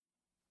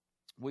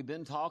we've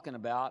been talking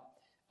about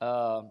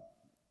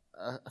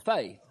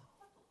faith,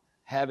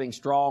 having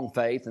strong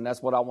faith, and that's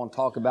what I want to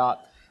talk about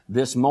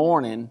this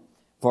morning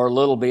for a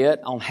little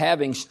bit, on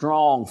having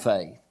strong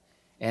faith.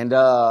 And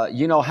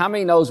how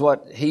many knows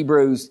what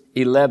Hebrews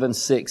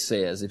 11:6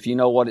 says? If you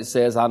know what it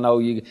says, I know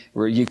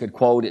you could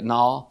quote it and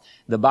all.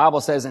 The Bible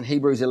says in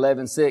Hebrews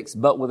 11:6,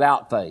 but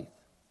without faith,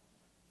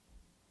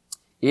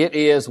 it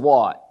is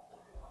what?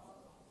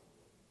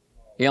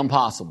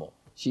 Impossible.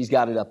 She's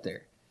got it up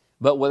there.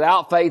 But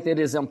without faith, it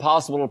is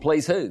impossible to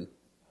please who?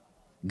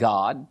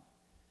 God.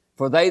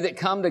 For they that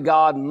come to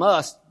God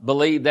must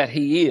believe that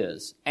He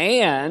is,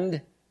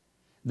 and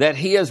that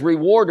He is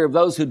rewarder of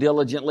those who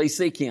diligently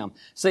seek Him.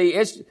 See,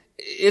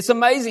 it's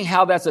amazing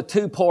how that's a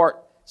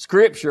two-part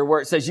scripture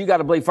where it says you got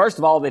to believe, first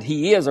of all, that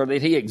He is or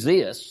that He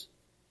exists.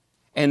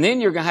 And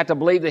then you're going to have to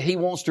believe that He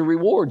wants to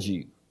reward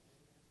you.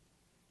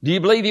 Do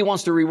you believe He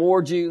wants to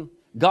reward you?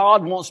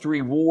 God wants to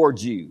reward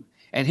you.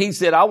 And He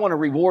said, I want to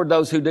reward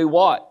those who do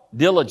what?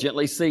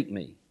 Diligently seek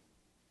Me.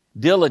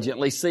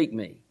 Diligently seek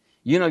Me.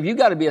 You know, you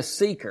got to be a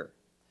seeker.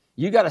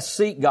 You got to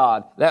seek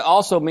God. That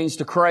also means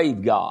to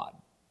crave God,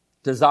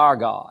 desire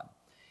God.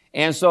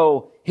 And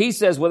so He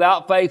says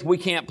without faith we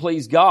can't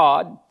please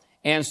God.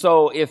 And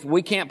so if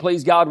we can't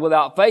please God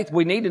without faith,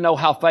 we need to know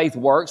how faith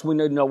works. We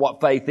need to know what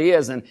faith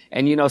is. And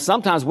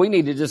sometimes we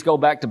need to just go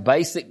back to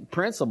basic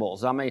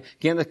principles. I mean,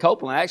 Kenneth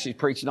Copeland actually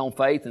preaching on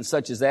faith and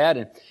such as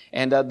that.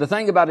 And the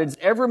thing about it is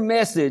every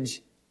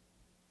message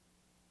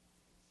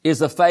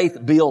is a faith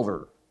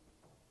builder.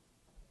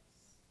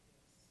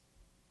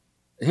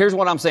 Here's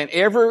what I'm saying.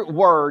 Every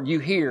word you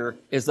hear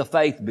is a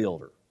faith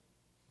builder.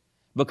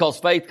 Because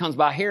faith comes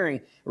by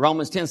hearing.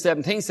 Romans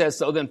 10:17 says,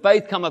 so then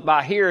faith cometh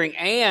by hearing,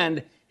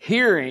 and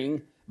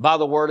hearing by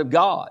the Word of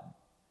God.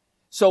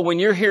 So when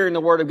you're hearing the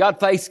Word of God,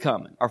 faith's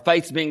coming. Or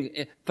faith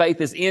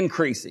is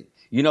increasing.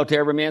 You know, to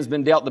every man's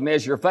been dealt the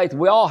measure of faith.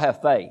 We all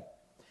have faith.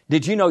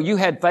 Did you know you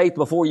had faith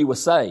before you were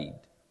saved?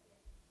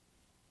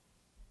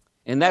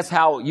 And that's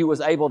how you was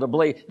able to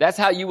believe. That's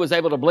how you was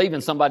able to believe in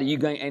somebody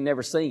you ain't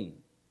never seen.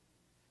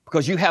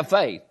 Because you have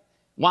faith.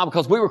 Why?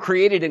 Because we were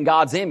created in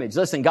God's image.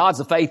 Listen, God's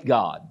a faith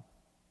God.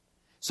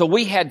 So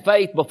we had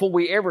faith before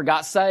we ever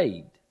got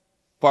saved.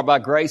 For by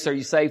grace are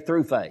you saved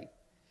through faith.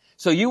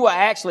 So you were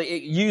actually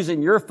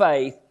using your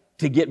faith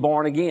to get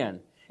born again.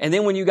 And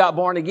then when you got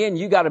born again,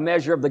 you got a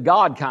measure of the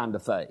God kind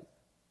of faith.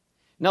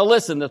 Now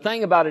listen, the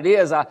thing about it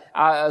is,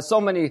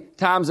 so many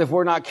times if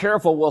we're not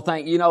careful, we'll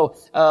think,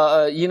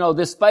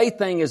 this faith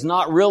thing is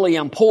not really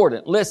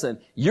important. Listen,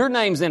 your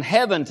name's in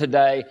heaven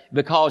today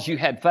because you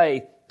had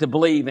faith to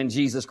believe in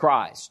Jesus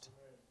Christ.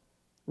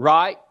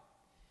 Right?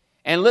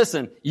 And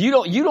listen, you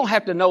don't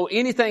have to know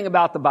anything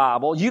about the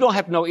Bible. You don't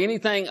have to know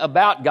anything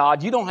about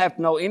God. You don't have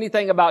to know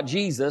anything about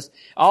Jesus.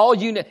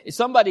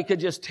 Somebody could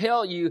just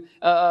tell you,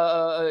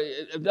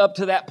 up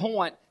to that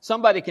point,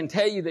 somebody can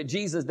tell you that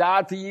Jesus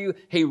died for you.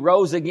 He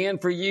rose again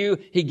for you.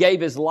 He gave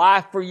His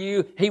life for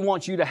you. He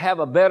wants you to have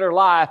a better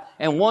life.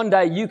 And one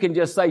day you can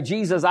just say,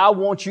 Jesus, I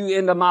want you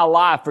into my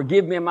life.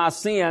 Forgive me my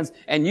sins.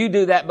 And you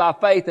do that by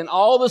faith. And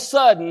all of a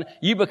sudden,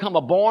 you become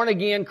a born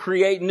again,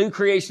 new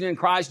creation in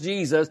Christ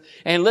Jesus.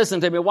 And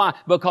listen to me, why?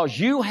 Because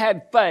you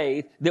had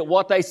faith that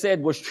what they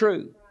said was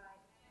true.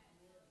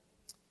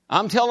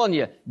 I'm telling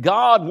you,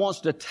 God wants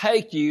to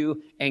take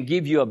you and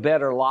give you a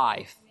better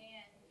life.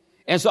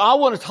 And so I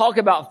want to talk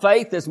about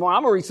faith this morning.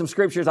 I'm going to read some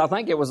scriptures. I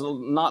think it was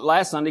not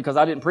last Sunday because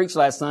I didn't preach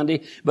last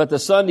Sunday, but the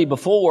Sunday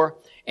before.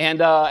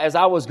 And as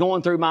I was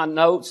going through my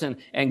notes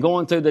and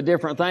going through the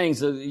different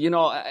things,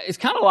 it's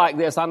kind of like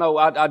this. I know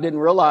I didn't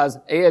realize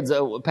Ed's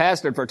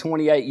pastored for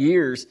 28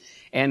 years,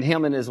 and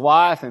him and his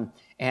wife,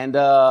 and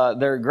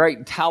they're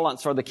great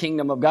talents for the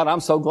kingdom of God. I'm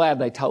so glad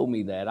they told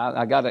me that.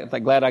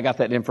 I'm glad I got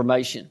that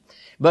information.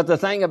 But the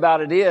thing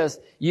about it is,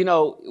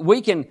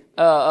 we can,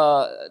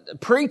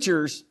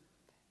 preachers,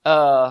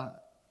 and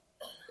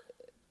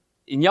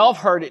y'all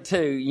have heard it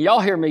too. Y'all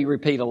hear me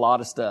repeat a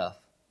lot of stuff.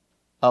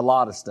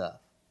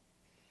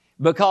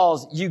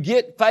 Because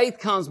faith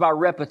comes by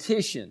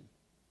repetition.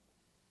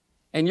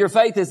 And your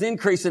faith is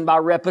increasing by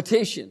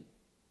repetition.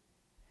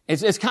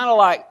 It's kind of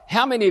like,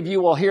 how many of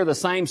you will hear the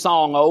same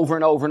song over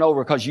and over and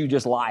over because you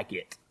just like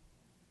it?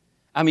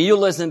 I mean, you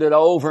listen to it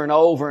over and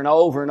over and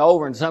over and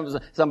over, and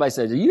somebody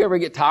says, do you ever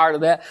get tired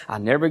of that? I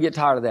never get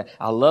tired of that.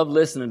 I love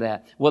listening to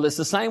that. Well, it's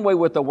the same way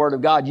with the Word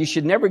of God. You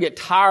should never get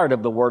tired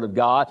of the Word of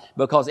God,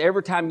 because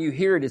every time you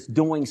hear it, it's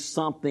doing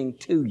something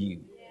to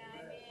you.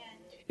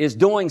 Is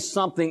doing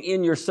something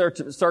in your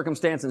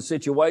circumstance and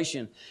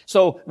situation.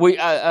 So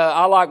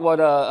I like what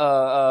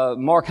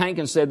Mark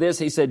Hankins said this.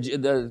 He said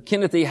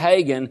Kenneth E.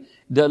 Hagin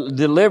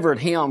delivered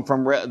him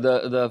from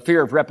the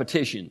fear of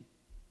repetition.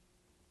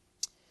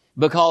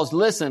 Because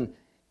listen,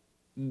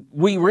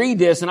 we read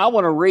this, and I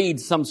want to read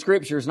some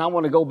scriptures, and I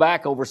want to go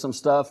back over some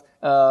stuff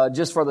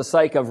just for the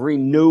sake of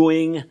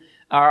renewing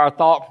our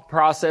thought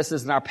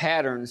processes and our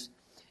patterns.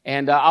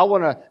 And I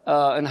want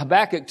to, in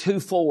Habakkuk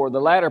 2:4,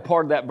 the latter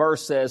part of that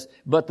verse says,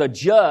 but the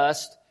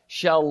just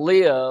shall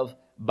live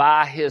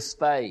by his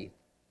faith.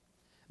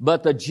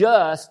 But the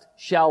just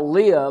shall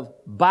live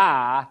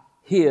by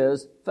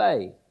his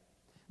faith.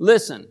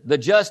 Listen, the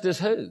just is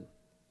who?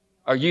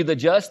 Are you the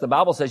just? The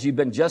Bible says you've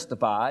been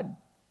justified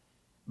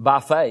by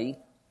faith.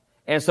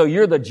 And so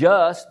you're the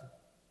just.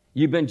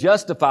 You've been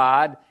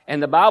justified.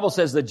 And the Bible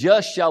says the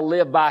just shall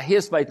live by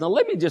his faith. Now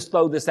let me just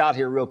throw this out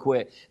here real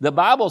quick. The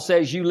Bible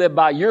says you live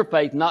by your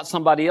faith, not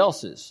somebody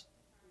else's.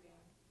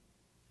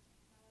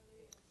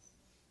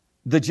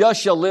 The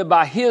just shall live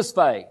by his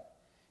faith.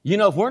 You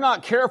know, if we're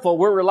not careful,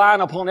 we're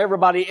relying upon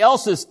everybody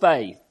else's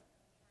faith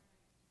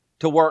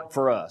to work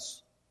for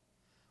us.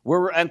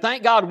 And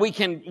thank God we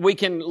can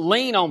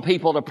lean on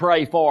people to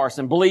pray for us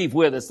and believe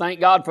with us.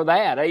 Thank God for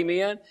that.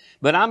 Amen.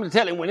 But I'm going to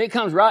tell you, when it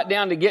comes right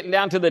down to getting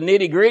down to the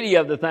nitty gritty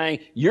of the thing,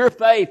 your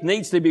faith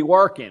needs to be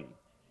working.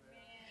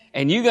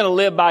 And you're going to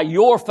live by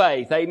your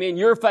faith. Amen.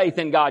 Your faith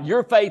in God,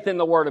 your faith in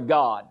the Word of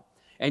God.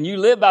 And you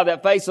live by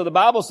that faith. So the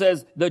Bible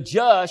says the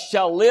just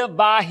shall live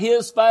by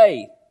his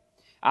faith.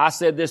 I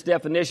said this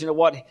definition of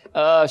what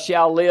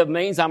shall live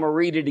means. I'm going to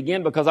read it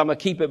again because I'm going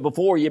to keep it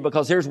before you,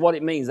 because here's what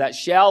it means. That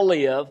shall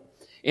live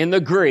in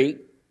the Greek,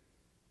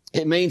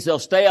 it means they'll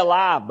stay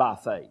alive by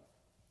faith.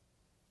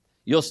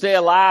 You'll stay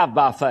alive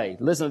by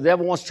faith. Listen, the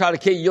devil wants to try to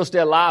kill you. You'll stay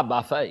alive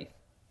by faith.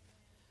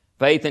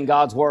 Faith in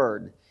God's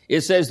Word.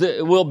 It says that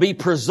it will be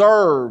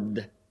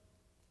preserved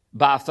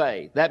by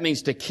faith. That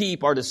means to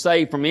keep or to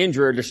save from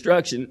injury or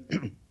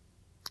destruction,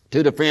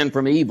 to defend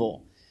from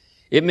evil.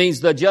 It means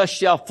the just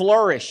shall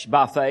flourish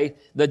by faith.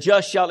 The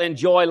just shall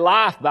enjoy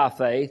life by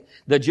faith.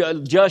 The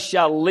just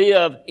shall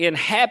live in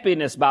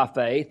happiness by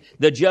faith.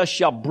 The just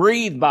shall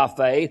breathe by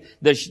faith.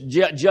 The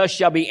just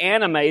shall be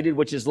animated,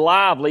 which is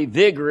lively,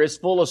 vigorous,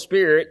 full of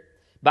spirit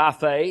by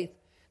faith.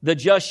 The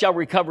just shall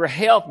recover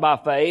health by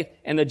faith.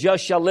 And the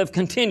just shall live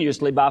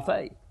continuously by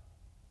faith.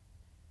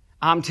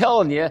 I'm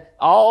telling you,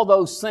 all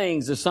those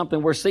things is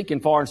something we're seeking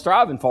for and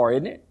striving for,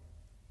 isn't it?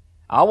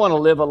 I want to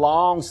live a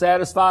long,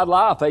 satisfied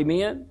life.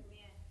 Amen.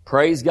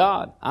 Praise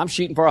God. I'm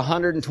shooting for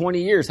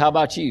 120 years. How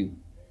about you?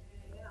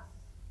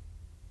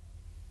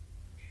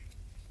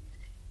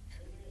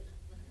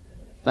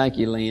 Thank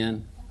you,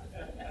 Lynn.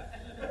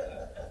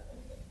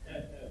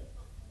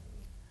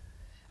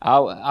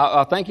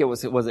 I think it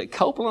was it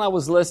Copeland I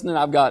was listening?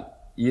 I've got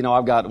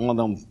one of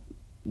them,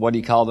 what do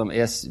you call them,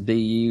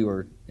 SBU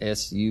or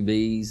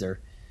SUVs, or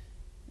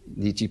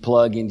that you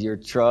plug into your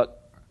truck.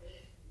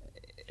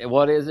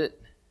 What is it?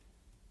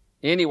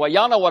 Anyway,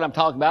 y'all know what I'm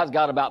talking about. It's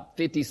got about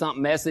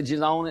 50-something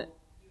messages on it.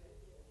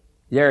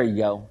 There you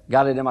go.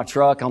 Got it in my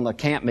truck on the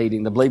camp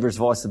meeting, the Believer's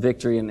Voice of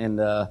Victory in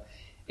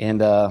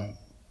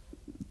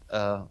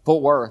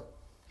Fort Worth.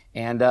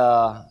 And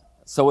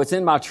so it's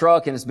in my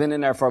truck, and it's been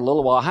in there for a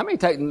little while. How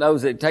many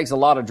knows it takes a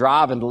lot of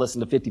driving to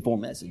listen to 54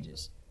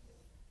 messages?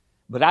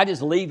 But I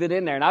just leave it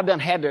in there, and I've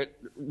had to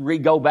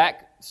go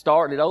back,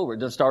 start it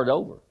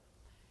over.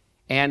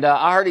 And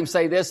I heard him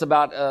say this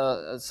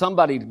about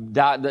somebody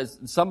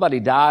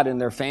died in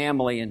their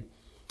family,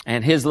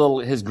 and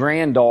his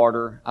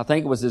granddaughter, I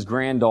think it was his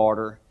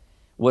granddaughter,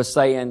 was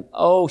saying,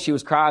 oh, she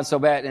was crying so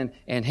bad,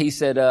 and he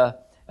said,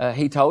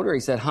 he told her,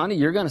 he said, honey,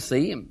 you're going to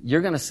see him.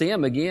 You're going to see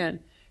him again.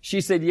 She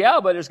said, yeah,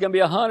 but it's going to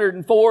be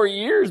 104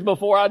 years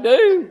before I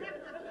do.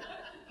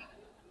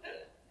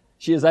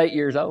 She is 8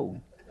 years old.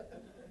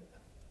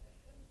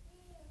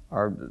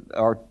 Or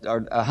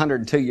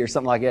 102 years,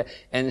 something like that.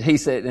 And he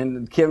said,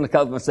 and Kevin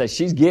Copeland said,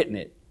 she's getting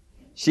it.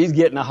 She's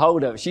getting a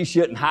hold of it. She's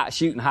shooting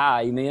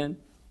high, amen.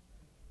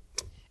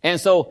 And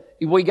so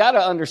we got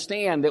to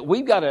understand that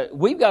we've got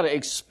to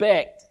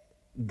expect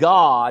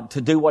God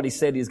to do what He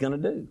said He's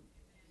going to do.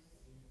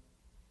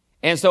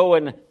 And so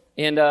in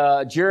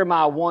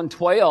Jeremiah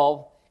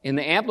 1:12 in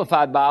the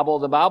Amplified Bible,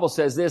 the Bible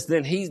says this: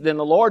 Then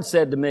the Lord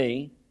said to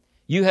me,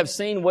 you have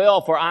seen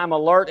well, for I am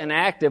alert and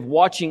active,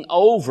 watching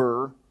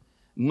over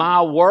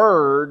my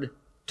word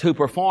to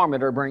perform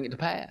it or bring it to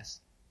pass.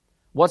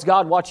 What's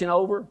God watching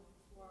over?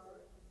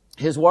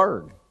 His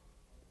word.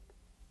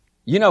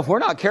 You know, if we're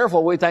not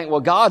careful, we think,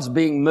 well, God's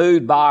being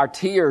moved by our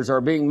tears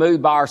or being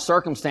moved by our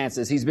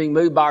circumstances. He's being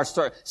moved by our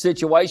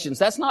situations.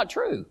 That's not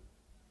true.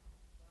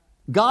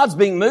 God's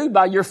being moved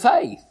by your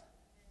faith.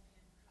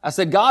 I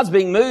said, God's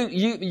being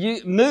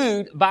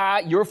moved by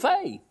your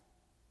faith.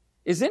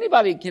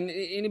 Can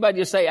anybody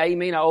just say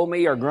amen or oh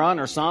me or grunt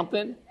or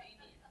something?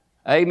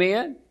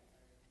 Amen.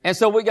 And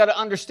so we got to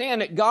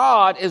understand that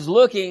God is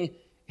looking,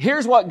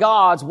 here's what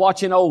God's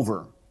watching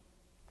over.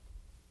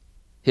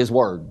 His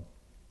word.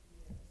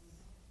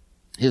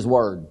 His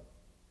word.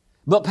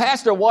 But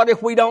Pastor, what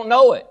if we don't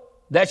know it?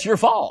 That's your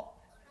fault.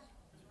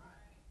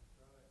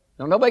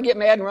 Don't nobody get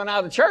mad and run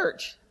out of the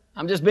church.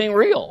 I'm just being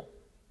real.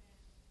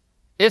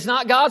 It's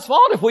not God's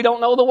fault if we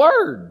don't know the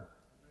word.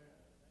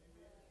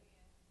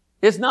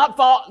 It's not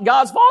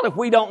God's fault if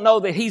we don't know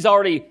that He's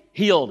already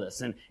healed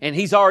us and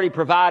He's already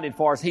provided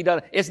for us.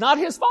 It's not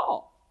His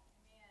fault.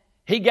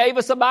 He gave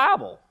us a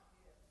Bible.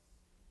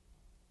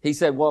 He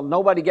said, well,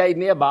 nobody gave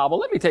me a Bible.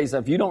 Let me tell you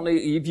something.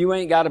 If you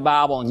ain't got a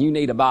Bible and you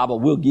need a Bible,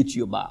 we'll get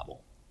you a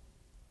Bible.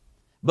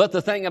 But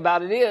the thing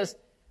about it is,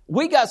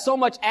 we got so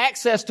much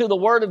access to the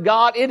Word of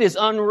God, it is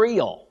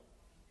unreal.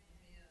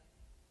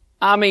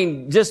 I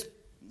mean, just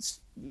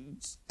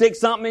stick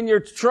something in your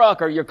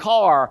truck or your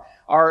car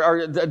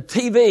or the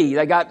TV.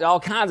 They got all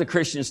kinds of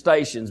Christian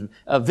stations.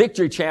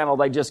 Victory Channel,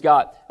 they just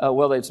got,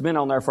 it's been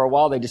on there for a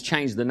while. They just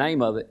changed the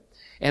name of it.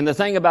 And the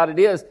thing about it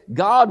is,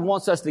 God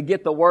wants us to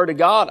get the Word of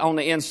God on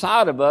the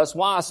inside of us.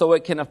 Why? So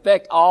it can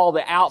affect all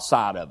the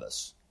outside of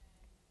us.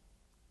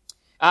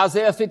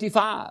 Isaiah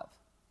 55.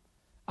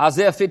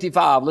 Isaiah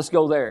 55, let's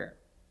go there.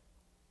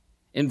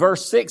 In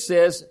verse 6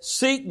 says,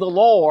 seek the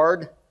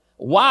Lord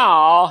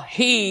while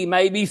He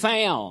may be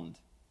found.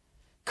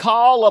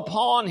 Call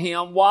upon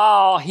Him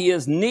while He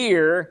is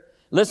near.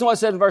 Listen to what it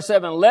says in verse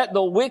 7. Let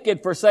the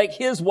wicked forsake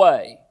his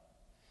way,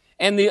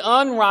 and the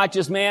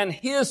unrighteous man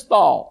his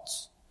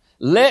thoughts.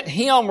 Let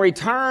him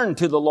return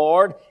to the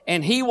Lord,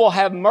 and He will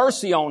have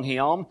mercy on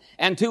him,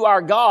 and to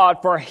our God,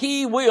 for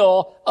He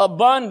will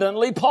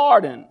abundantly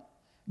pardon.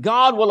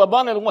 God will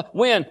abundantly,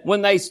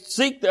 when they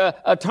seek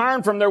a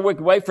turn from their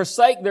wicked way,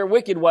 forsake their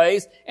wicked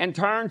ways, and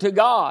turn to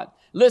God.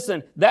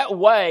 Listen, that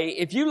way,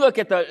 if you look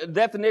at the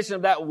definition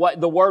of that way,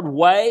 the word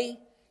way,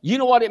 you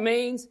know what it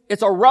means?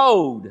 It's a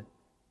road.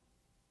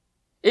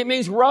 It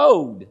means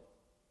road.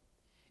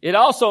 It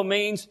also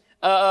means,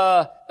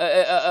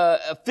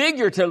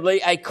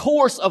 figuratively, a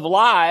course of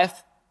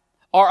life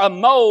or a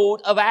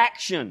mode of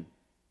action.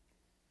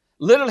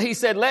 Literally, He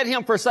said, let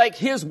him forsake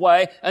his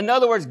way. In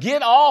other words,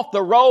 get off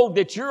the road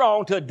that you're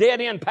on to a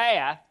dead-end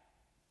path,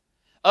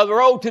 of the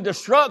road to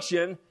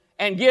destruction,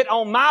 and get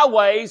on my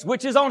ways,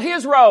 which is on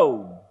His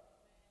road.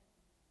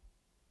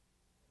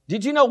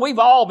 Did you know we've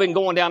all been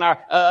going down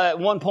at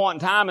one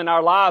point in time in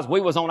our lives, we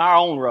was on our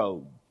own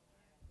road.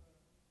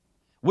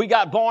 We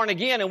got born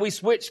again and we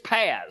switched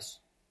paths.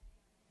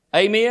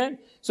 Amen?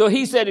 So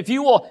He said, if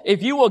you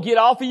will get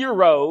off of your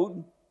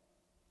road,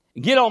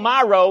 get on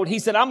my road, He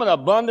said, I'm going to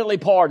abundantly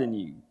pardon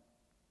you.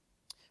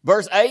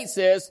 Verse 8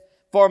 says,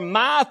 for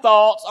my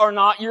thoughts are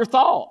not your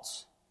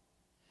thoughts.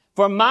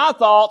 For my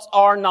thoughts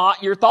are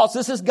not your thoughts.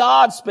 This is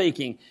God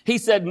speaking. He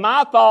said,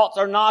 my thoughts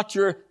are not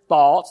your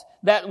thoughts.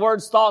 That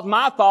word thoughts,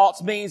 my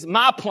thoughts means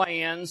my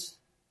plans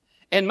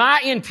and my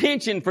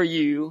intention for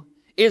you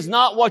is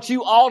not what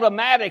you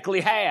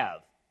automatically have.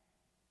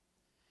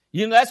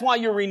 You know, that's why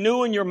you're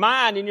renewing your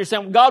mind and you're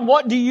saying, God,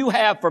 what do you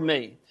have for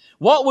me?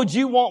 What would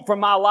you want for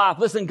my life?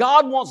 Listen,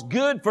 God wants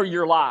good for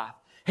your life.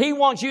 He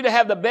wants you to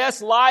have the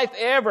best life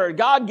ever.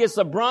 God gets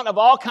the brunt of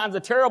all kinds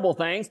of terrible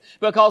things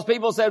because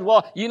people said,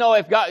 well, you know,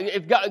 if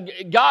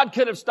God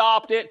could have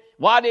stopped it,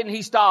 why didn't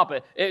He stop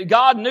it?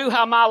 God knew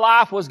how my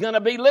life was going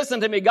to be.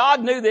 Listen to me.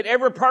 God knew that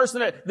every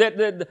person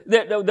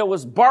that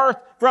was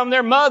birthed from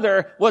their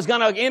mother was going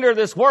to enter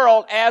this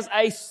world as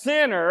a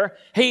sinner.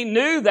 He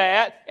knew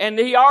that, and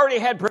He already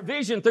had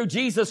provision through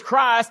Jesus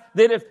Christ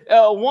that if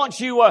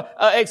once you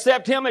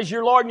accept Him as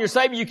your Lord and your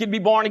Savior, you can be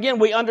born again.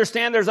 We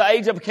understand there's an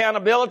age of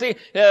accountability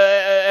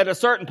at a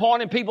certain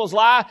point in people's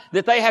life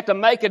that they have to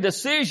make a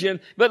decision.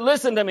 But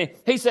listen to me.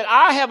 He said,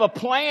 I have a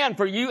plan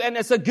for you, and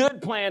it's a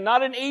good plan,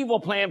 not an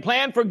evil plan.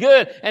 Plan for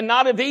good and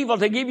not of evil,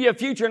 to give you a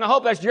future and a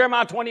hope. That's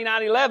Jeremiah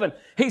 29:11.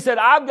 He said,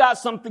 I've got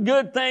some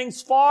good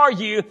things for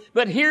you,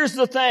 but here's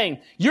the thing.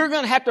 You're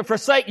going to have to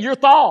forsake your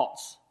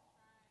thoughts.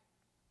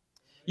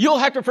 You'll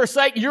have to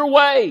forsake your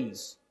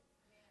ways.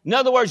 In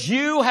other words,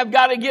 you have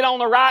got to get on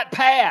the right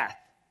path.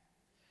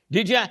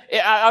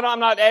 I'm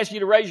not asking you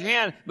to raise your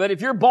hand, but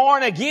if you're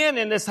born again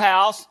in this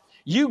house,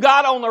 you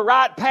got on the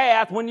right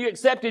path when you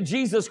accepted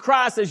Jesus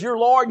Christ as your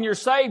Lord and your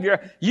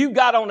Savior. You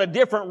got on a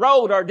different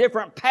road or a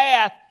different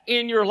path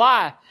in your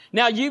life.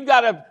 Now you've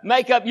got to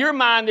make up your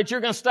mind that you're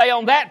going to stay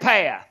on that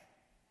path.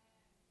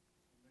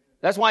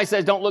 That's why He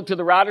says don't look to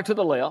the right or to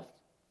the left.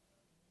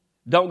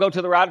 Don't go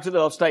to the right or to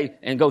the left. Stay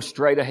and go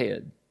straight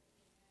ahead.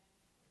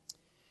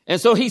 And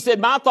so He said,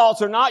 my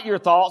thoughts are not your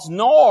thoughts,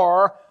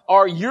 nor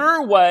are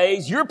your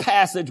ways, your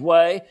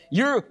passageway,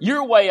 your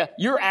way,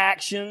 your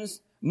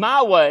actions,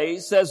 my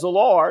ways, says the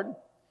Lord.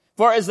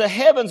 For as the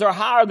heavens are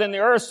higher than the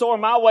earth, so are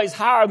my ways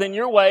higher than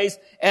your ways,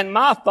 and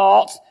my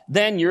thoughts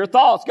than your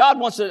thoughts. God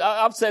wants to,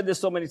 I've said this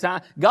so many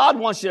times, God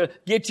wants to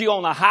get you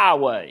on the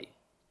highway.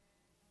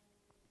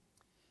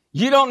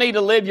 You don't need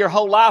to live your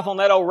whole life on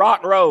that old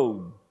rock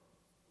road.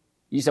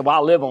 You say, well, I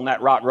live on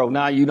that rock road.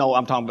 Now you know what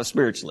I'm talking about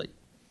spiritually.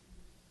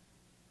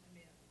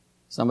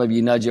 Some of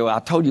you nudge you, I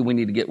told you we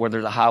need to get where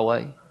there's a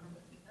highway.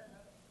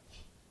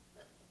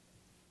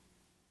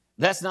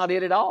 That's not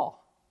it at all.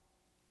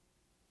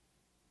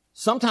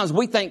 Sometimes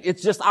we think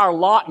it's just our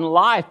lot in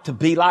life to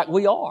be like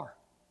we are.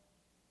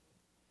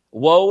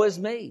 Woe is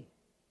me.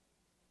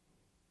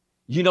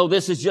 You know,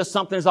 this is just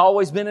something that's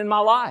always been in my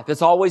life.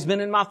 It's always been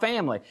in my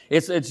family.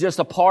 It's just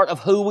a part of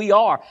who we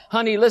are.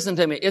 Honey, listen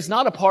to me. It's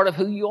not a part of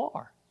who you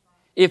are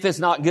if it's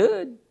not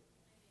good.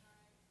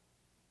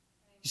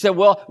 You say,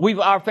 well,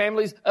 our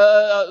families,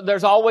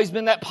 there's always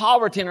been that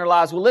poverty in our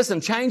lives. Well,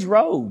 listen, change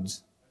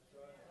roads.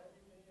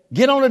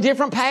 Get on a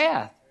different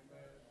path.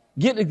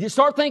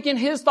 Start thinking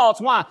His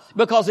thoughts. Why?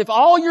 Because if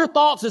all your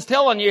thoughts is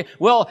telling you,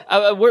 well,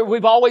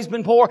 we've always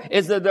been poor,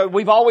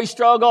 we've always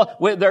struggled,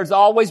 there's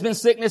always been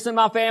sickness in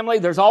my family,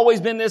 there's always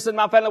been this in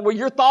my family, well,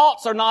 your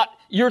thoughts are not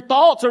your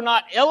thoughts are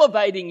not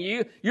elevating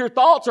you. Your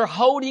thoughts are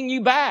holding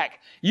you back.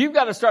 You've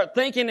got to start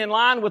thinking in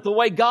line with the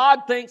way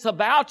God thinks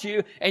about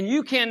you, and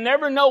you can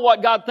never know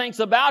what God thinks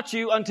about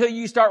you until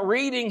you start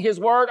reading His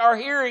Word or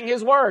hearing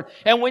His Word.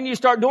 And when you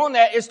start doing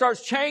that, it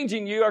starts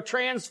changing you or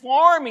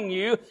transforming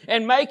you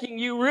and making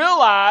you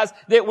realize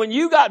that when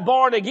you got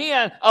born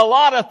again, a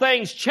lot of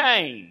things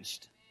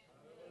changed.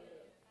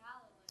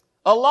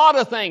 A lot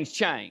of things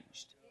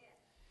changed.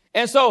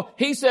 And so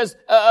he says,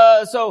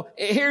 so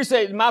here he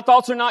says, my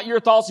thoughts are not your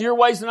thoughts, your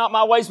ways are not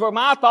my ways, for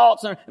my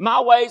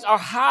ways are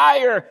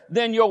higher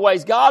than your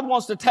ways. God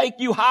wants to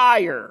take you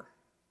higher.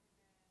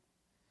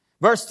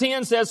 Verse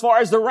 10 says, for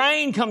as the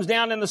rain comes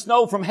down and the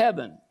snow from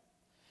heaven,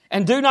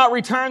 and do not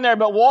return there,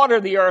 but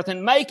water the earth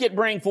and make it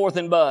bring forth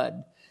and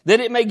bud, that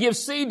it may give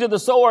seed to the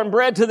sower and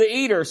bread to the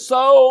eater,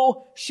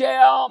 so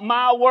shall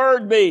my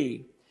word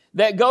be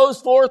that goes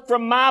forth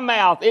from my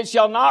mouth. It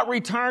shall not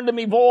return to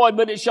me void,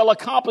 but it shall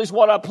accomplish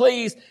what I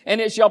please,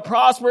 and it shall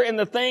prosper in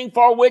the thing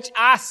for which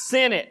I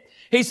sent it.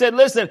 He said,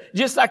 listen,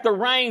 just like the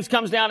rains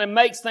comes down and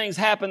makes things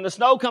happen, the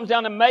snow comes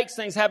down and makes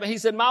things happen. He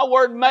said, my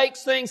word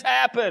makes things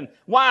happen.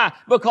 Why?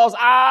 Because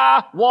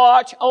I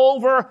watch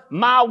over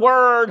my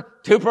word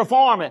to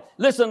perform it.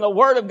 Listen, the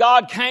word of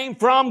God came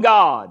from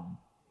God.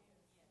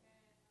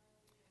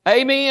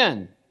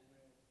 Amen.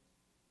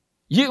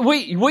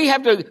 We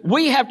have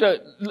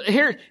to,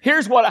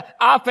 here's what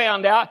I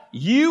found out.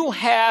 You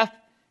have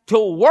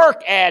to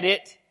work at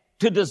it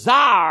to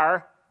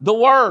desire the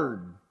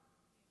Word.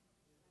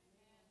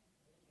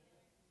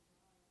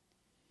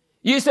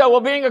 You say,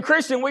 well, being a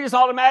Christian, we just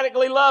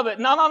automatically love it.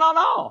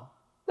 No.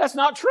 That's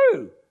not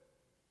true.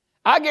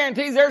 I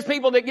guarantee there's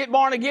people that get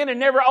born again and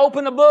never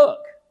open a book.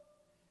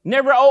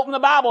 Never open the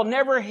Bible,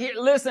 never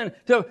listen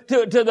to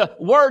the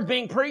word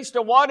being preached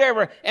or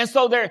whatever. And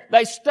so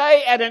they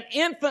stay at an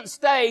infant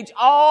stage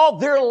all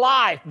their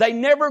life. They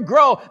never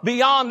grow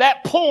beyond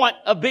that point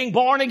of being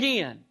born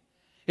again.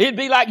 It'd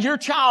be like your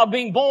child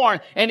being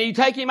born, and you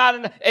take him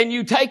out and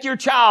you take your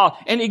child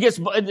and he gets,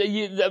 they've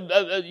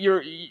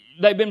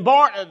been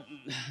born.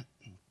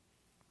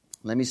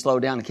 Let me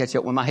slow down and catch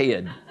up with my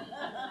head.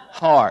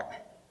 Heart.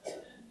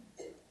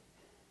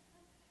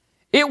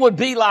 It would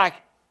be like,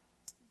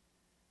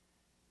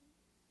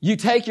 you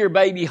take your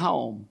baby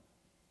home,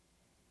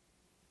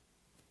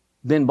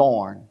 been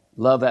born,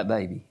 love that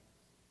baby.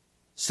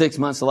 6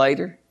 months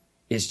later,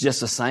 it's just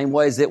the same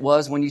way as it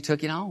was when you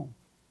took it home.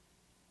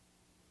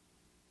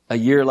 A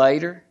year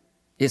later,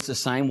 it's the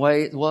same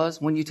way it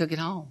was when you took it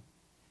home.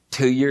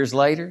 2 years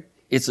later,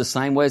 it's the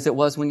same way as it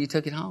was when you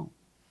took it home.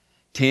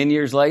 10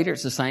 years later,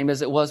 it's the same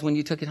as it was when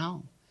you took it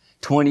home.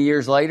 20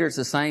 years later, it's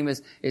the same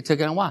as it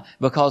took it home. Why?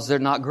 Because they're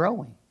not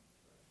growing.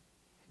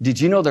 Did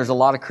you know there's a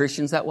lot of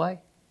Christians that way?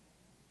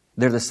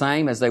 They're the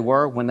same as they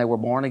were when they were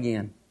born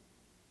again.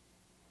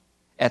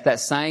 At that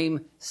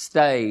same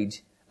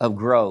stage of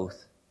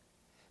growth.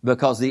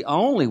 Because the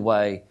only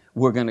way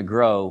we're going to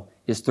grow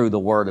is through the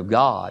Word of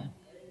God.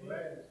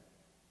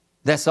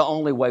 That's the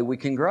only way we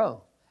can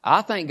grow.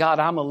 I thank God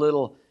I'm a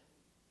little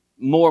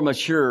more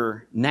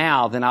mature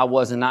now than I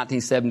was in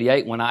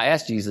 1978 when I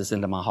asked Jesus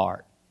into my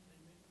heart.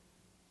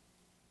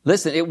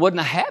 Listen, it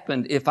wouldn't have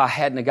happened if I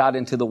hadn't got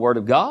into the Word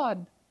of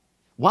God.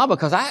 Why?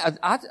 Because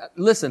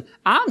listen,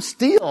 I'm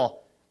still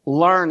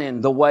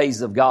learning the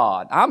ways of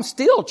God. I'm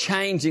still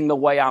changing the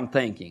way I'm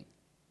thinking.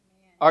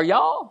 Are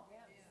y'all?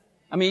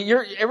 I mean,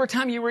 every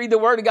time you read the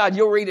Word of God,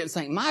 you'll read it and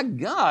think, my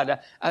God,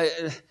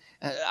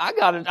 I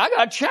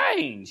gotta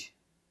change.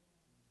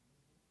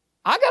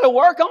 I gotta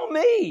work on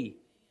me.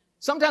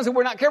 Sometimes if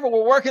we're not careful,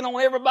 we're working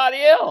on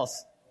everybody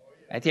else.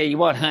 I tell you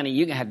what, honey,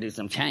 you're gonna have to do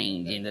some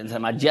change and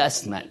some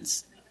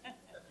adjustments.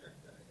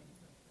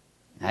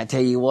 I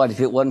tell you what, if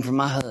it wasn't for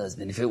my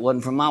husband, if it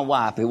wasn't for my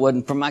wife, if it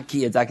wasn't for my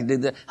kids, I could do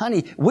that.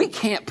 Honey, we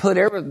can't put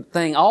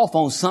everything off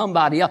on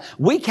somebody else.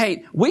 We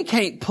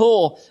can't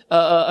pull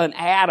an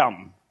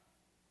Adam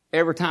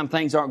every time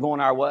things aren't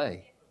going our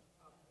way.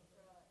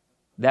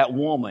 That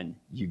woman,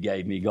 you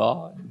gave me,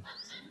 God.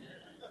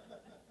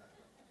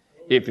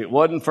 If it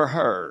wasn't for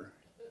her,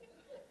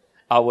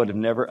 I would have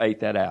never ate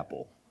that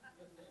apple.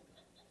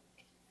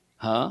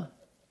 Huh?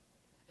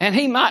 And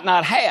he might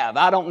not have,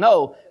 I don't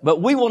know,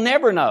 but we will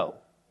never know.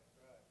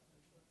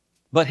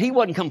 But he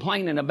wasn't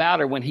complaining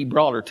about her when he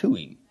brought her to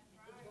him.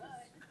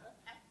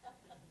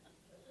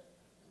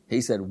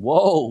 He said,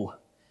 whoa,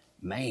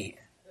 man.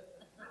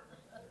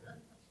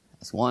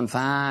 That's one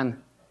fine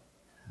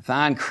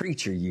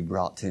creature you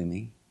brought to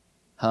me.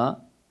 Huh?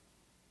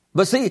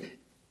 But see,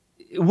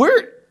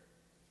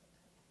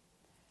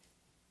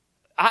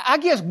 I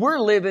guess we're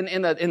living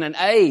in an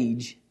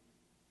age,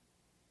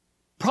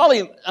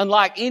 probably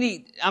unlike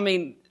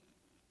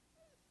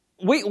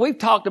we've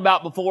talked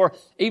about before,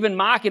 even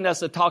Mike and us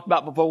have talked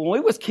about before, when we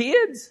was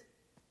kids,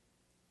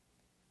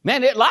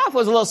 man, life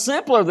was a little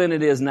simpler than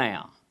it is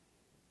now.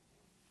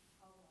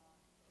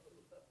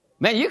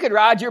 Man, you could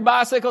ride your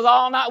bicycles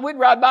all night. We'd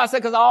ride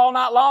bicycles all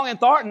night long in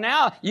Thornton.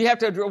 Now you have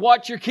to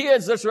watch your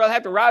kids. Just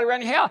have to ride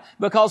around your house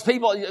because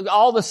people,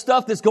 all the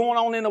stuff that's going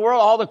on in the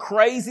world, all the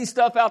crazy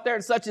stuff out there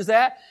and such as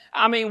that.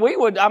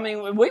 We'd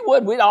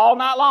all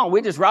night long.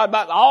 We'd just ride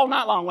bike all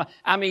night long.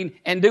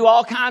 And do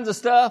all kinds of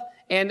stuff.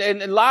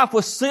 And life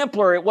was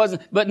simpler. It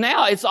wasn't, but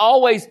now it's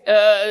always,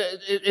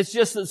 it's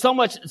just so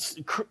much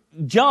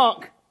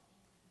junk,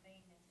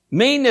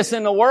 meanness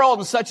in the world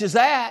and such as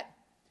that.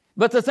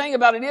 But the thing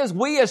about it is,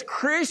 we as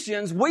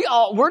Christians,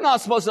 we're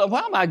not supposed to,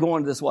 why am I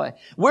going this way?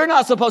 We're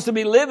not supposed to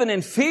be living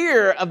in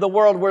fear of the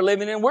world we're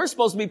living in. We're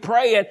supposed to be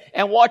praying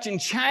and watching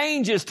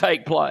changes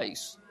take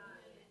place.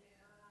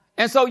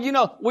 And so,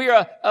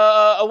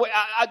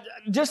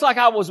 just like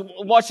I was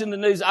watching the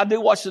news, I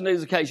do watch the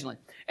news occasionally.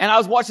 And I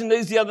was watching the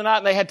news the other night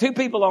and they had two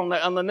people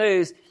on the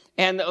news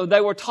and they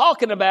were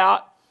talking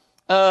about,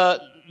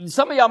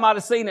 some of y'all might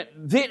have seen it,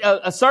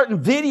 a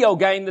certain video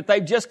game that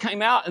they just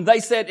came out, and they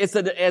said it's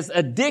as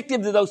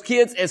addictive to those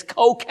kids as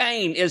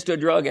cocaine is to a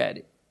drug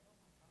addict.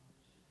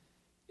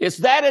 It's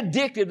that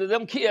addictive to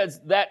them kids,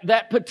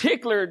 that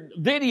particular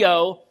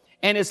video,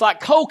 and it's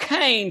like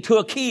cocaine to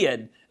a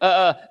kid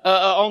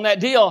on that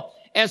deal.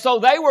 And so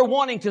they were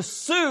wanting to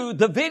sue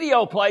the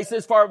video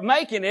places for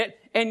making it,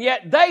 and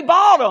yet they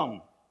bought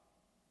them.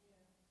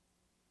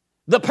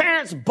 The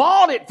parents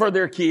bought it for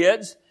their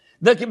kids.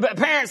 The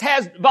parents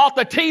bought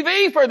the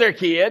TV for their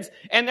kids,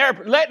 and they're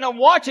letting them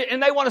watch it,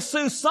 and they want to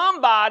sue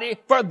somebody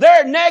for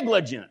their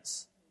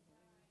negligence.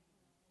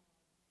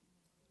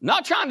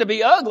 Not trying to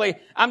be ugly.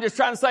 I'm just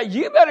trying to say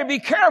you better be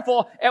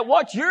careful at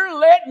what you're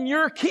letting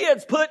your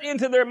kids put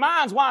into their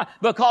minds. Why?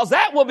 Because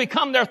that will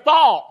become their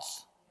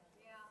thoughts.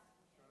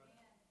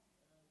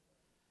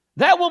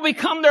 That will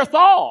become their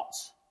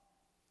thoughts.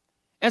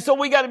 And so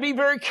we got to be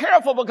very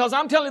careful because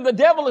I'm telling you, the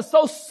devil is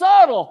so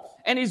subtle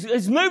and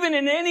he's moving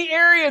in any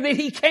area that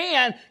he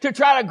can to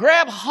try to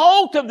grab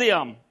hold of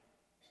them.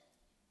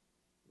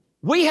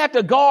 We have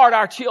to guard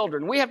our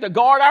children. We have to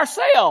guard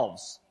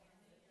ourselves.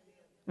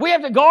 We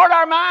have to guard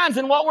our minds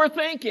and what we're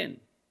thinking.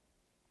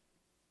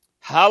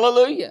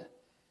 Hallelujah.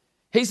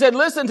 He said,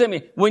 listen to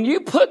me. When you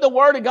put the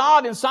Word of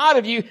God inside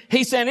of you,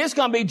 He's saying it's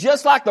going to be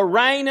just like the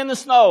rain and the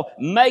snow,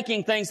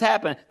 making things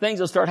happen. Things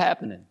will start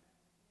happening.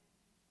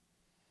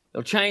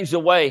 They'll change the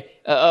way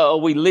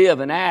we live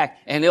and act,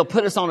 and He'll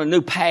put us on a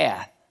new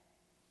path.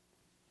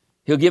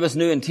 He'll give us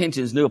new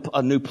intentions,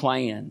 a new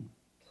plan.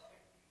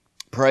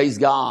 Praise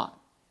God.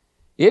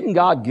 Isn't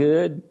God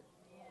good?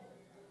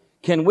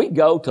 Can we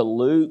go to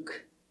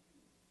Luke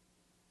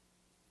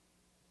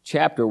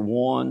chapter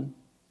 1?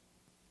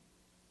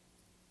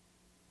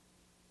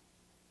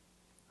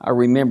 I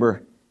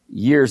remember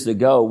years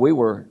ago, we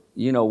were,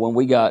 when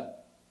we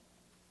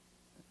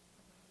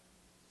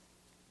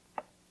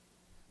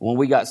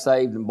got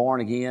saved and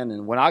born again,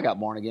 and when I got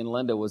born again,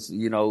 Linda was,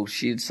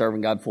 she'd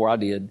serving God before I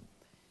did.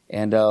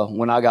 And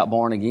when I got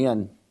born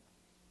again,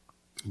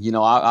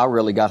 I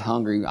really got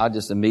hungry. I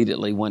just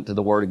immediately went to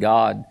the Word of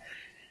God.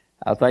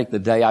 I think the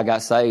day I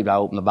got saved, I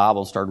opened the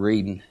Bible and started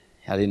reading.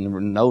 I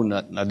didn't know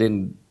nothing. I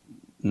didn't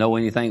know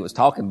anything it was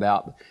talking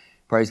about.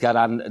 Praise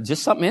God,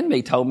 just something in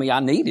me told me I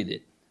needed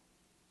it.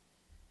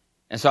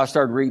 And so I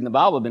started reading the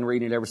Bible. I've been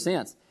reading it ever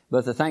since.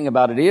 But the thing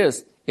about it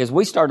is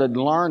we started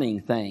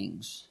learning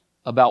things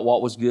about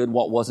what was good,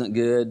 what wasn't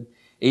good,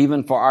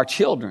 even for our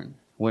children.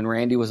 When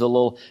Randy was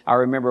I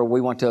remember we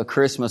went to a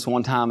Christmas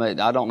one time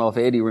I don't know if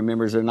Eddie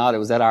remembers or not. It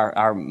was at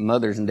our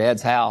mother's and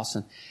dad's house.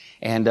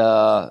 And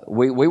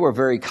we were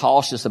very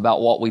cautious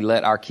about what we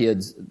let our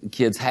kids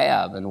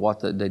have and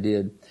what they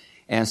did.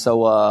 And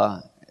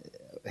so,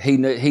 he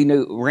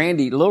knew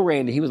little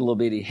Randy, he was a little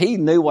bitty. He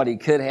knew what he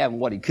could have and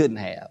what he couldn't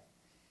have.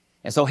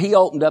 And so he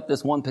opened up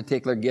this one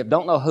particular gift.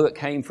 Don't know who it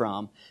came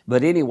from,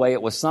 but anyway,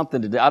 it was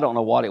something to do. I don't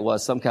know what it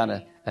was, some kind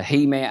of a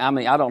He-Man.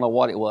 I don't know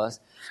what it was.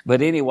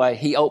 But anyway,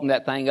 he opened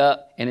that thing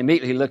up and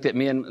immediately looked at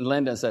me and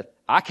Linda and said,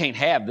 I can't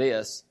have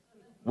this.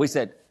 We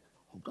said,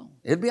 hold on,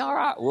 it'll be all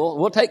right.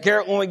 We'll take care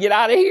of it when we get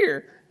out of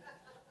here.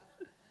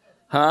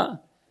 Huh?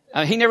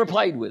 He never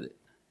played with it.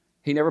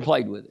 He never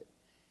played with it.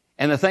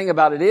 And the thing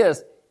about it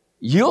is,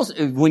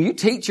 when you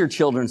teach your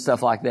children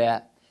stuff like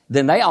that,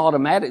 then they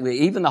automatically,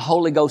 even the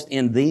Holy Ghost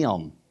in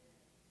them,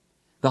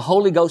 the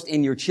Holy Ghost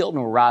in your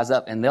children will rise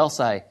up and they'll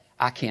say,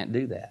 I can't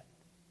do that.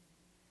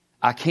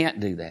 I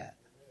can't do that.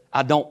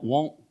 I don't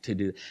want to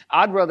do it.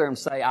 I'd rather them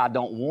say I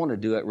don't want to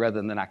do it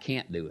rather than I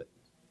can't do it.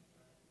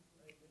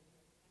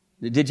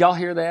 Did y'all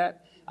hear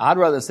that? I'd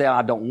rather say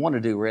I don't want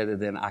to do it rather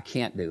than I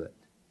can't do it.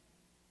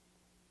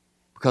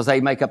 Because they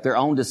make up their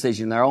own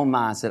decision, their own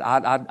mindset.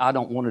 I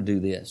don't want to do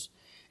this.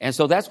 And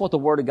so that's what the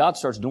Word of God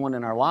starts doing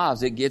in our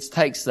lives. It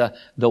takes the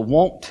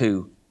want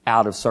to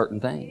out of certain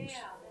things.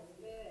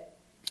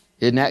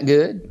 Isn't that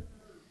good?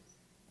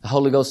 The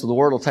Holy Ghost of the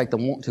Word will take the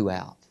want to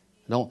out.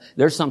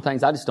 There's some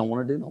things I just don't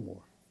want to do no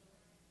more.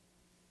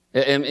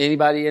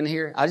 Anybody in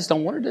here? I just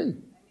don't want to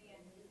do.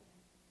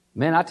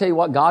 Man, I tell you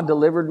what, God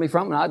delivered me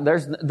from it.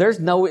 There's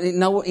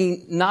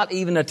not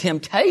even a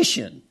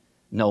temptation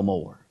no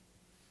more.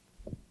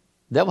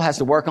 The devil has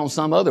to work on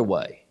some other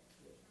way.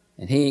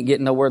 And he ain't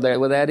getting nowhere there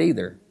with that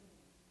either.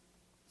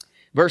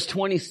 Verse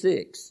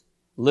 26,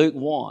 Luke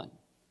 1.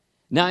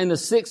 Now in the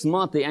 6th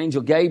month, the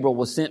angel Gabriel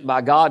was sent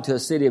by God to a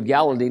city of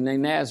Galilee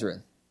named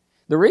Nazareth.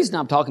 The reason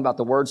I'm talking about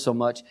the Word so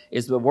much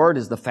is the Word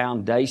is the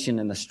foundation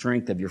and the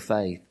strength of your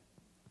faith.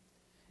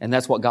 And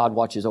that's what God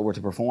watches over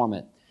to perform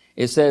it.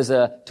 It says,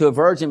 to a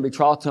virgin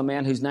betrothed to a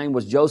man whose name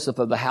was Joseph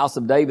of the house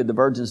of David, the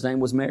virgin's name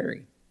was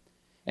Mary.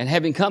 And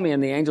having come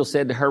in, the angel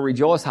said to her,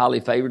 Rejoice,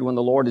 highly favored, when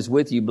the Lord is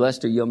with you,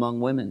 blessed are you among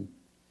women.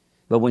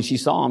 But when she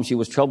saw him, she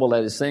was troubled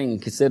at his saying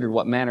and considered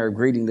what manner of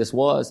greeting this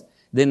was.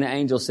 Then the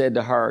angel said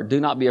to her, Do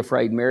not be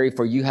afraid, Mary,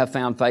 for you have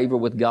found favor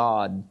with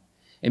God.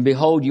 And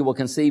behold, you will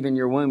conceive in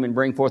your womb and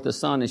bring forth a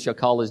son and shall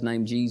call his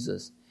name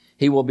Jesus.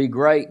 He will be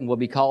great and will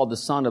be called the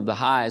Son of the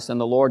Highest, and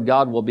the Lord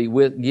God will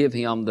give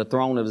him the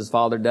throne of his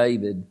father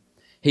David.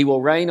 He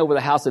will reign over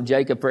the house of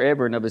Jacob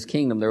forever, and of his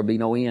kingdom there will be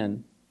no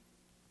end.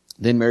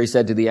 Then Mary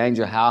said to the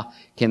angel, How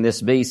can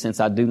this be, since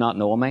I do not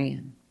know a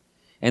man?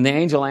 And the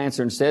angel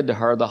answered and said to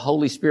her, The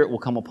Holy Spirit will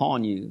come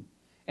upon you,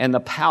 and the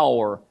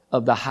power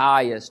of the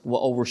Highest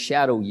will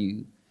overshadow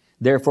you.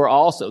 Therefore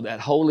also that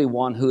Holy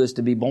One who is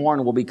to be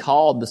born will be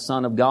called the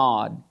Son of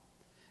God.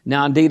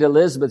 Now indeed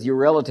Elizabeth, your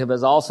relative,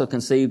 has also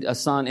conceived a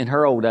son in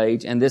her old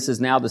age, and this is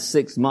now the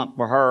 6th month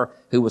for her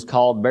who was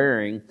called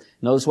bearing.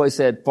 Notice what he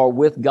said, For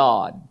with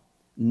God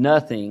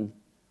nothing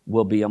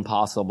will be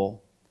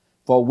impossible.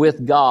 For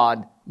with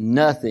God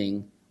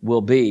nothing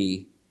will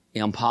be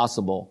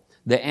impossible.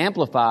 The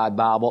Amplified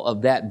Bible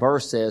of that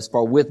verse says,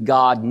 For with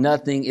God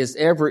nothing is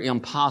ever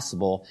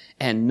impossible,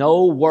 and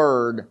no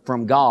word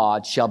from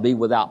God shall be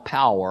without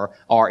power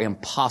or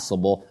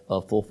impossible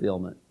of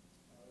fulfillment.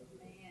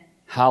 Amen.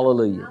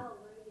 Hallelujah.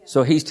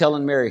 So he's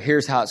telling Mary,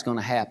 here's how it's going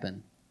to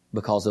happen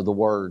because of the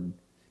word.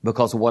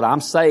 Because of what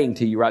I'm saying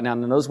to you right now.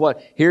 And notice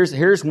what?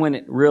 Here's when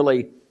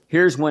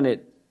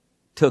it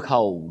took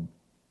hold.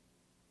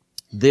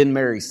 Then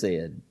Mary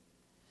said,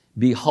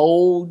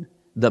 Behold,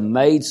 the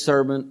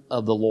maidservant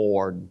of the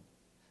Lord,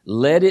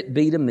 let it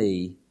be to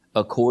me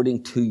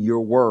according to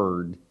your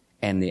word.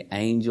 And the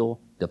angel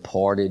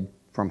departed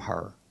from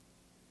her.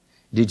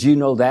 Did you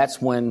know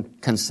that's when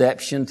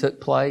conception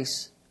took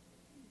place?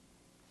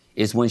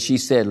 Is when she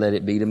said, let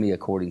it be to me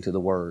according to the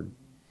word.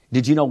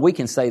 Did you know we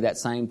can say that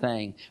same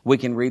thing? We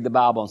can read the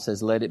Bible and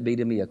says, let it be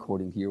to me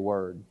according to your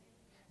word.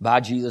 By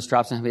Jesus'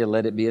 stripes and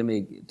let it be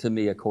to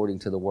me according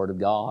to the word of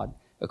God.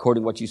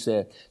 According to what you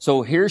said.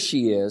 So here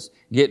she is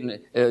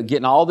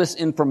getting all this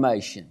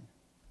information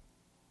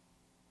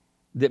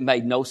that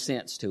made no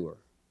sense to her.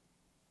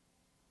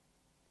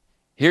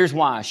 Here's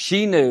why.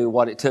 She knew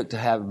what it took to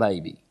have a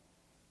baby.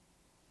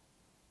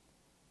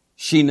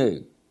 She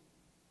knew.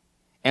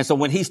 And so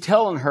when he's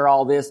telling her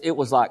all this, it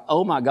was like,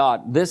 oh my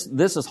God, this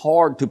is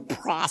hard to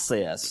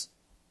process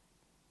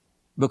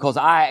because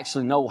I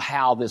actually know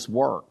how this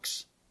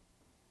works.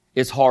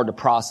 It's hard to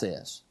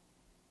process.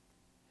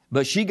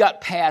 But she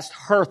got past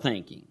her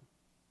thinking.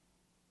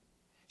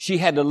 She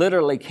had to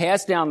literally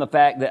cast down the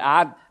fact that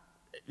how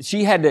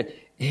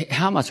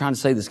am I trying to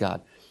say this,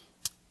 God?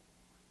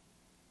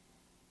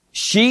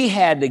 She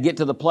had to get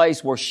to the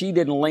place where she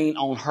didn't lean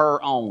on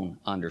her own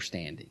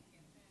understanding.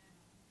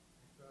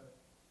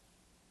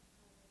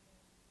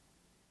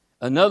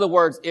 In other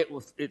words,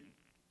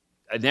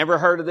 I'd never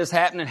heard of this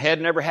happening,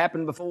 had never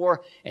happened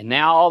before, and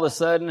now all of a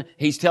sudden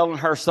he's telling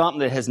her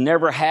something that has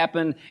never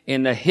happened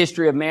in the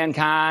history of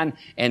mankind,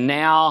 and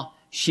now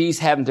she's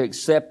having to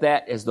accept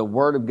that as the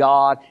Word of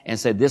God and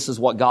say, this is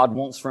what God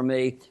wants from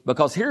me.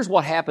 Because here's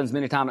what happens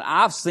many times, and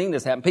I've seen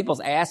this happen.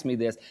 People ask me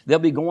this. They'll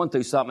be going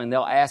through something and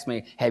they'll ask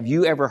me, have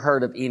you ever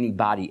heard of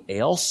anybody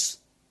else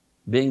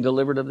being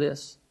delivered of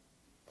this?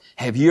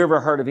 Have you ever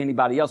heard of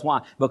anybody else?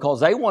 Why? Because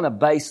they want to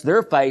base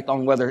their faith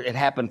on whether it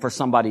happened for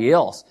somebody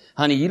else.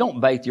 Honey, you don't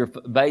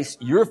base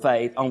your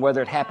faith on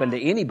whether it happened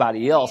to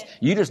anybody else.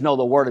 You just know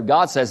the Word of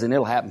God says and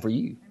it'll happen for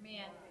you.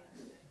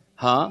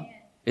 Huh?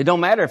 It don't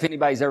matter if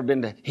anybody's ever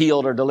been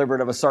healed or delivered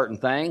of a certain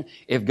thing.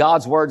 If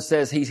God's Word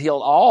says He's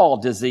healed all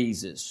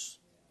diseases.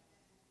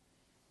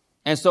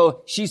 And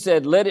so she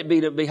said,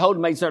 behold,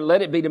 maidservant,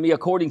 let it be to me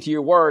according to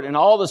your word. And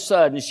all of a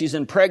sudden she's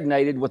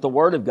impregnated with the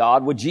Word of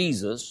God, with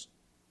Jesus.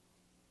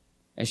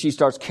 And she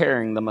starts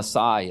carrying the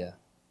Messiah.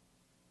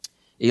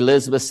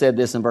 Elizabeth said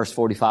this in verse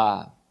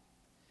 45.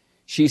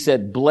 She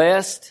said,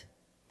 Blessed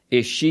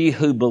is she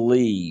who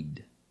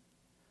believed,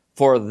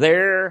 for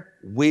there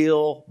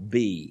will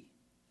be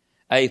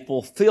a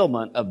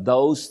fulfillment of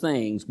those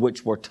things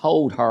which were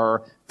told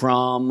her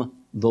from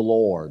the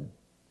Lord.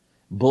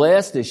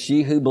 Blessed is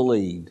she who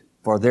believed,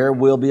 for there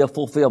will be a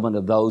fulfillment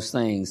of those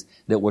things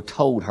that were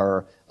told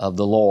her of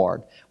the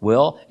Lord.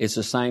 Well, it's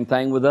the same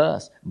thing with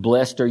us.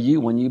 Blessed are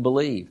you when you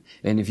believe.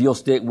 And if you'll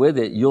stick with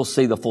it, you'll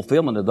see the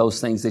fulfillment of those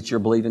things that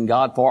you're believing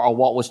God for or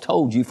what was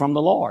told you from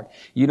the Lord.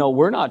 You know,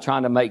 we're not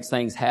trying to make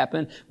things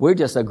happen. We're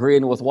just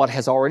agreeing with what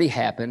has already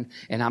happened.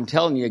 And I'm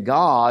telling you,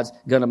 God's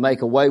going to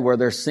make a way where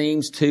there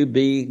seems to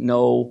be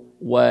no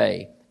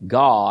way.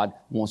 God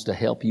wants to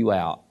help you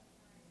out.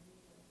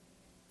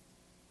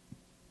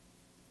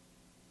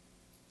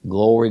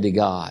 Glory to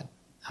God.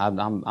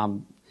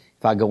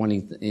 If I go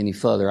any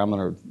further, I'm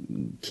going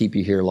to keep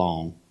you here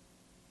long.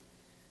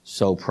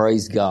 So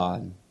praise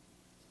God.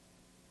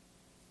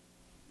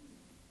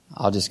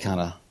 I'll just kind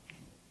of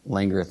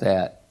linger at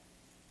that.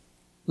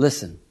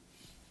 Listen.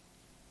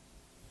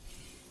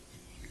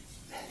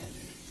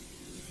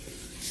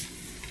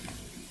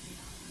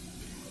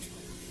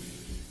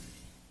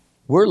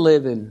 We're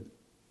living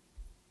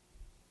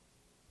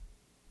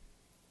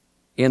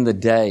in the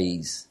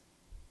days,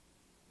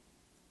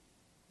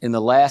 in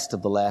the last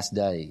of the last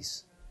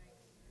days.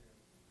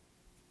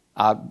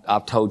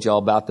 I've told y'all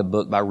about the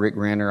book by Rick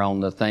Renner on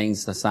the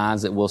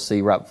signs that we'll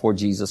see right before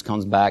Jesus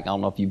comes back. I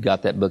don't know if you've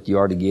got that book. You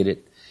ought to get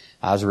it.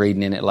 I was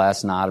reading in it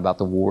last night about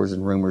the wars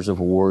and rumors of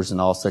wars and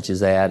all such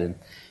as that.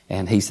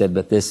 And he said,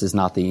 but this is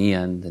not the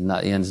end, and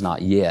the end's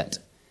not yet.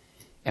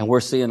 And we're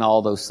seeing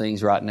all those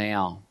things right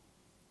now.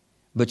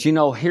 But you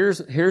know,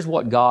 here's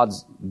what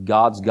God's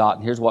got,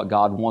 and here's what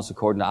God wants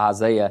according to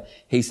Isaiah.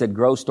 He said,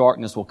 gross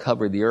darkness will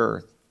cover the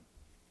earth,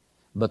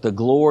 but the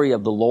glory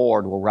of the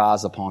Lord will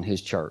rise upon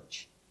His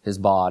church, His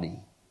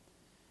body.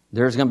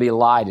 There's going to be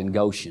light in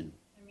Goshen.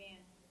 Amen.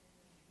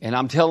 And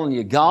I'm telling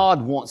you,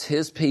 God wants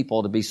His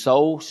people to be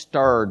so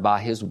stirred by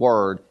His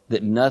Word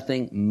that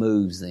nothing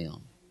moves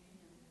them.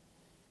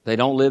 They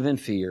don't live in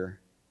fear.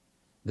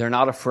 They're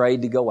not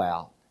afraid to go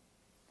out.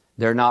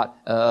 They're not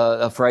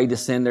afraid to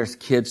send their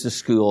kids to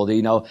school.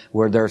 You know,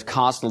 where they're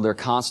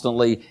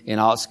constantly in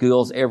all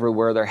schools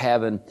everywhere. They're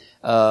having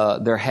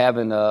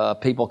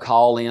people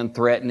call in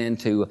threatening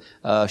to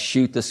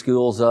shoot the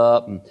schools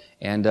up,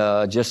 and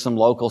just some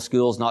local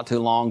schools not too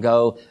long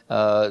ago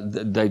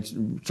they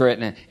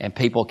threaten, and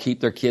people keep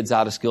their kids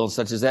out of school and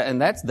such as that.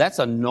 And that's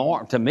a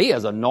norm to me,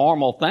 as a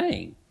normal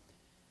thing.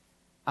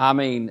 I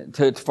mean,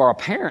 for a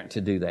parent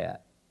to do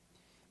that.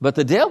 But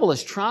the devil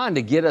is trying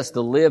to get us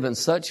to live in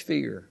such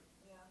fear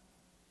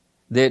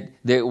that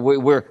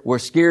we're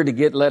scared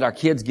to let our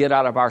kids get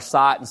out of our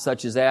sight and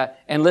such as that.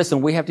 And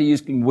listen, we have to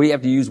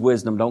use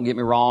wisdom. Don't get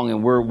me wrong.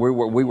 And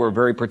we were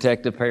very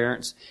protective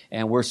parents,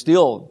 and we're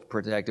still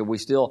protective. We're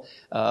still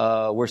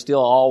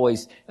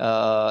always.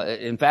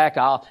 In fact,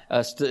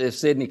 if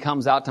Sydney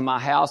comes out to my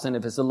house and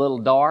if it's a little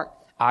dark,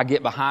 I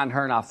get behind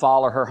her and I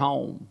follow her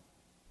home.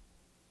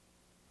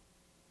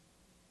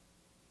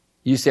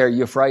 You say, are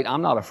you afraid?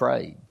 I'm not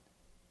afraid.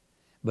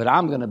 But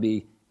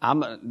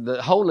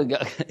the Holy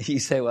Ghost. You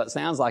say, well, it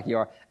sounds like you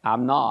are.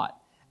 I'm not.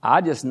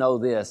 I just know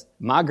this.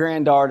 My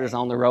granddaughter's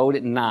on the road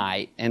at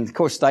night. And of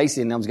course, Stacy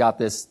and them's got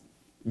this.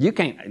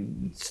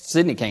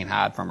 Sydney can't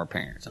hide from her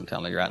parents. I'm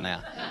telling you right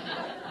now.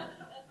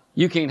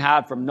 You can't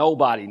hide from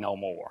nobody no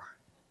more.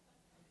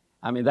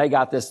 I mean, they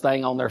got this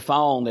thing on their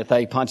phone that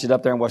they punch it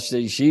up there and watch.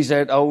 She's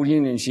at Old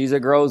Union. She's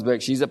at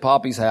Grosbeck. She's at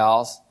Poppy's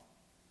house.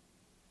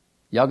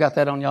 Y'all got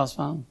that on y'all's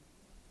phone?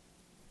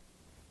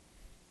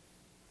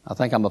 I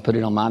think I'm going to put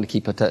it on mine to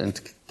keep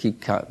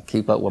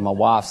up with my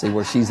wife, see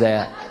where she's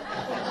at.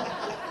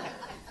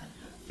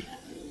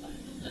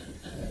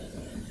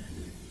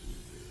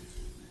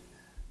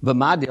 But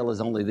my deal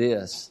is only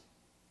this.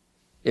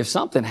 If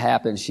something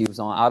happens,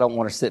 I don't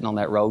want her sitting on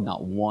that road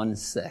not 1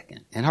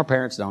 second. And her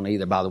parents don't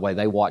either, by the way.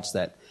 They watch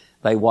that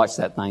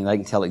thing. They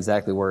can tell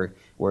exactly where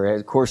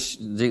of course,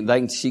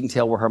 she can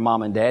tell where her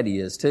mom and daddy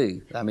is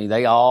too. I mean,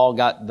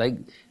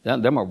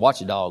 them are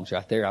watchdogs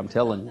right there, I'm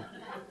telling you.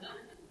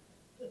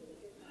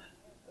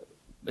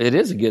 It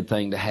is a good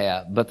thing to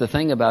have, but the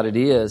thing about it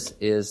is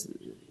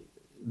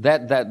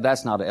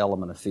that's not an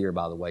element of fear,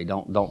 by the way.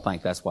 Don't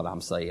think that's what I'm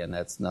saying.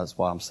 That's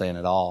what I'm saying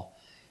at all.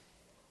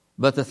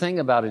 But the thing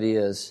about it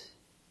is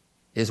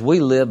we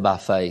live by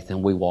faith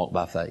and we walk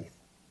by faith,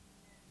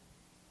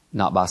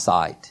 not by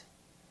sight.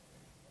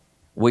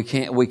 We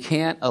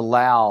can't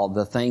allow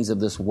the things of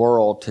this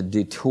world to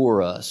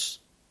detour us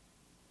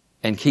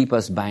and keep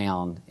us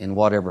bound in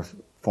whatever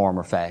form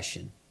or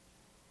fashion.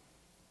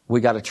 We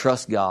got to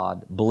trust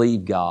God,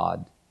 believe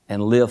God,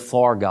 and live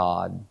for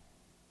God.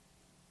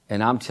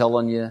 And I'm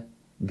telling you,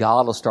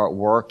 God will start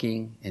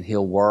working, and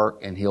He'll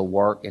work, and He'll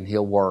work, and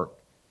He'll work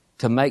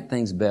to make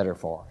things better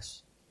for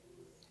us.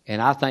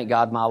 And I thank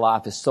God my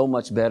life is so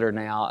much better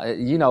now.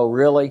 You know,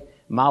 really,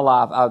 my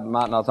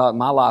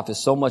life is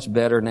so much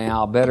better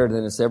now, better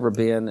than it's ever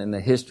been in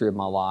the history of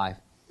my life.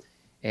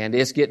 And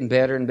it's getting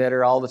better and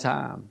better all the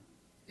time.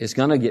 It's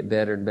going to get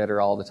better and better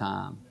all the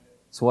time.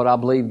 It's what I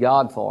believe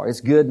God for.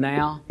 It's good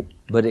now,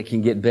 but it can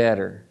get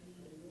better.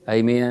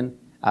 Amen.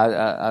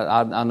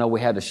 I know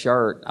we had a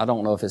shirt. I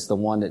don't know if it's the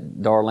one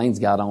that Darlene's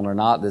got on or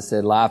not that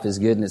said life is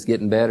good and it's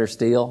getting better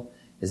still.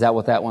 Is that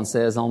what that one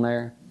says on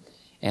there?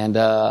 And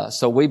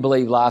so we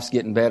believe life's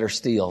getting better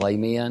still.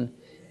 Amen.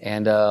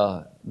 And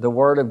the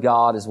Word of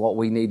God is what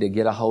we need to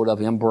get a hold of,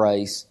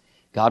 embrace.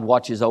 God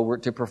watches over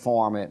it to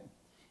perform it.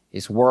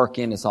 It's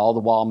working. It's all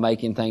the while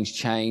making things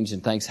change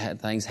and things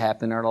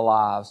happen in our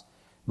lives.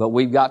 But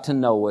we've got to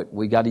know it.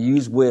 We've got to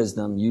use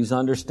wisdom, use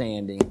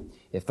understanding.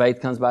 If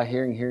faith comes by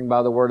hearing, hearing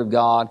by the Word of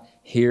God,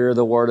 hear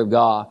the Word of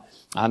God.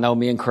 I know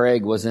me and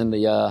Craig was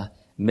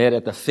met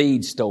at the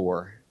feed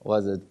store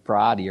was it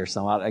Friday or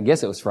something? I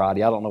guess it was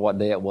Friday. I don't know what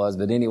day it was,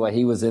 but anyway,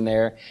 he was in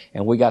there,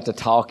 and we got to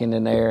talking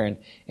in there,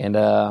 and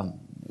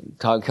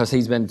because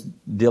he's been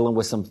dealing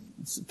with some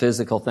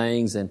physical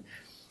things, and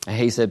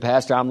he said,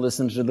 Pastor, I'm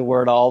listening to the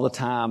Word all the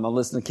time. I'm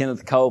listening to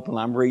Kenneth Copeland.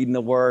 I'm reading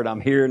the Word.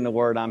 I'm hearing the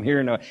Word. I'm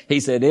hearing the Word. He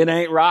said, it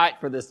ain't right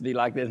for this to be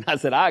like this. And I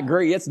said, I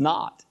agree, it's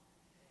not.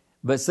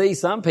 But see,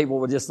 some people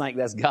will just think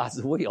that's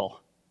God's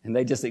will. And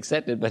they just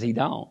accept it, but he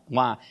don't.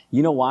 Why?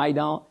 You know why he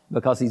don't?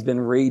 Because he's been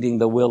reading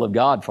the will of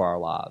God for our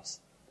lives.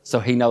 So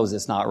he knows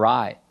it's not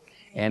right.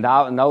 And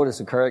I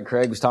noticed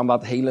Craig was talking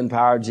about the healing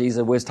power of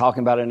Jesus. We was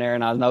talking about it in there,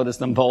 and I noticed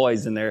them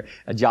boys in there,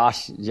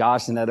 Josh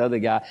and that other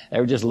guy, they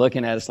were just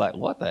looking at us like,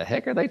 what the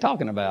heck are they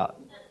talking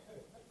about?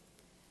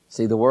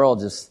 See, the world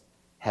just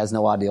has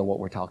no idea what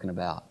we're talking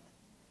about.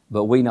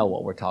 But we know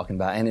what we're talking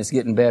about. And it's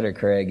getting better,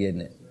 Craig,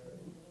 isn't it?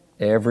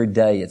 Every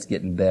day it's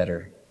getting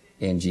better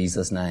in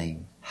Jesus'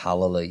 name.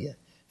 Hallelujah.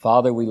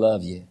 Father, we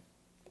love you.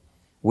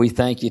 We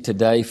thank you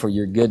today for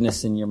your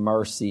goodness and your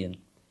mercy. And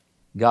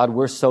God,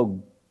 we're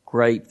so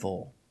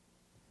grateful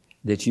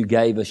that you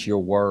gave us your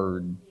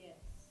word.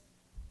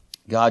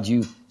 God,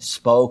 you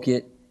spoke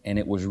it and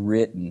it was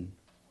written.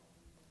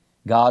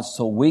 God,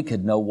 so we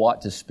could know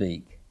what to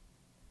speak.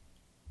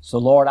 So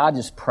Lord, I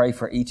just pray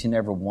for each and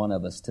every one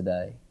of us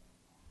today.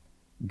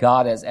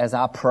 God, as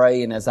I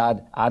pray and as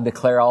I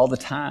declare all the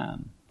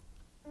time,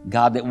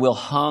 God, that we'll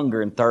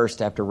hunger and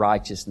thirst after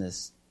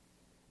righteousness,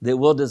 that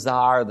we'll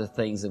desire the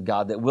things of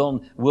God, that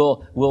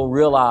we'll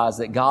realize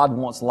that God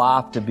wants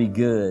life to be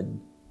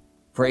good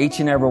for each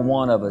and every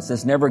one of us.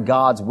 It's never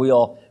God's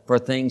will for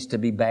things to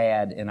be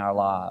bad in our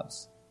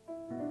lives,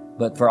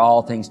 but for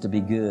all things to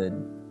be good.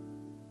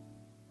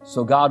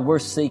 So God, we're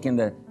seeking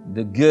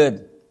the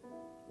good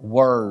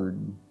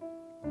word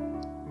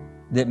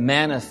that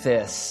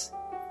manifests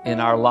in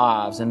our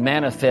lives and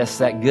manifests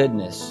that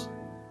goodness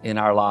in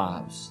our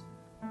lives.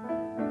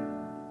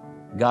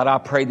 God, I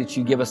pray that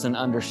you give us an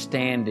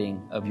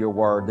understanding of your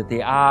word, that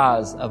the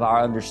eyes of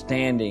our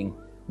understanding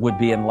would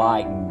be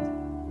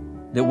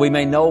enlightened, that we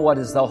may know what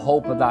is the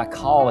hope of thy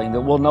calling,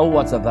 that we'll know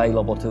what's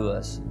available to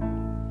us,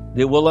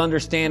 that we'll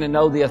understand and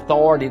know the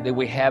authority that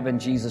we have in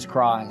Jesus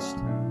Christ.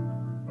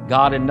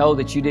 God, and know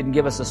that you didn't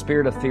give us a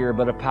spirit of fear,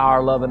 but a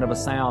power, love, and of a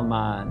sound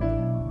mind.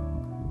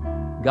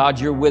 God,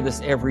 you're with us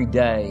every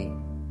day,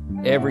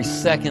 every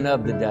second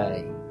of the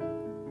day.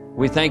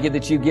 We thank you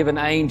that you've given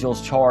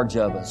angels charge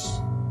of us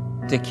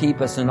to keep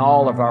us in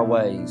all of our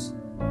ways,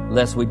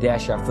 lest we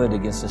dash our foot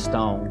against a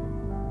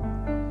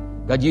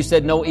stone. God, you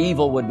said no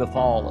evil would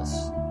befall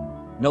us.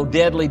 No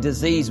deadly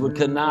disease would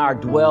come nigh our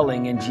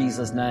dwelling in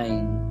Jesus'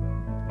 name.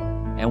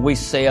 And we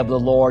say of the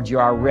Lord,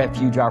 you're our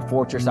refuge, our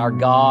fortress, our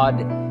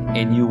God,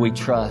 in you we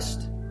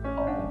trust.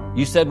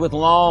 You said with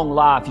long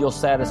life you'll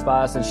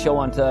satisfy us and show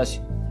unto us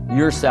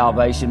your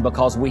salvation,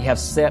 because we have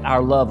set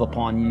our love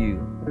upon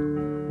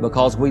you,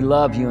 because we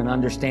love you and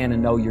understand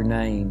and know your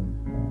name.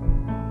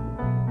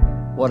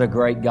 What a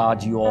great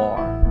God you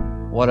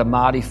are. What a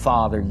mighty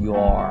Father you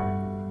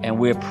are. And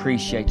we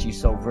appreciate you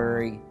so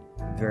very,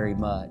 very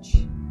much.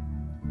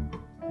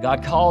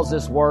 God, calls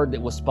this word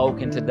that was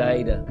spoken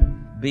today to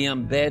be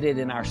embedded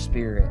in our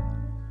spirit,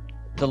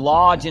 to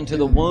lodge into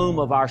the womb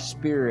of our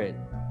spirit,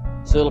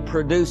 so it'll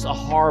produce a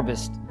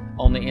harvest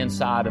on the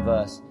inside of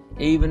us,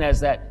 even as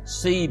that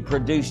seed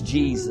produced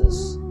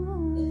Jesus,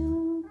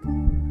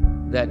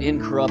 that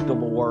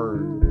incorruptible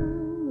word.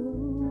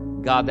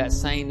 God, that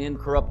same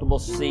incorruptible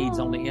seeds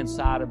on the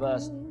inside of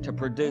us to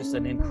produce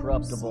an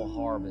incorruptible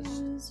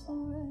harvest.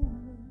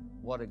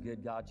 What a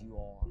good God you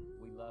are.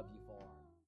 We love you.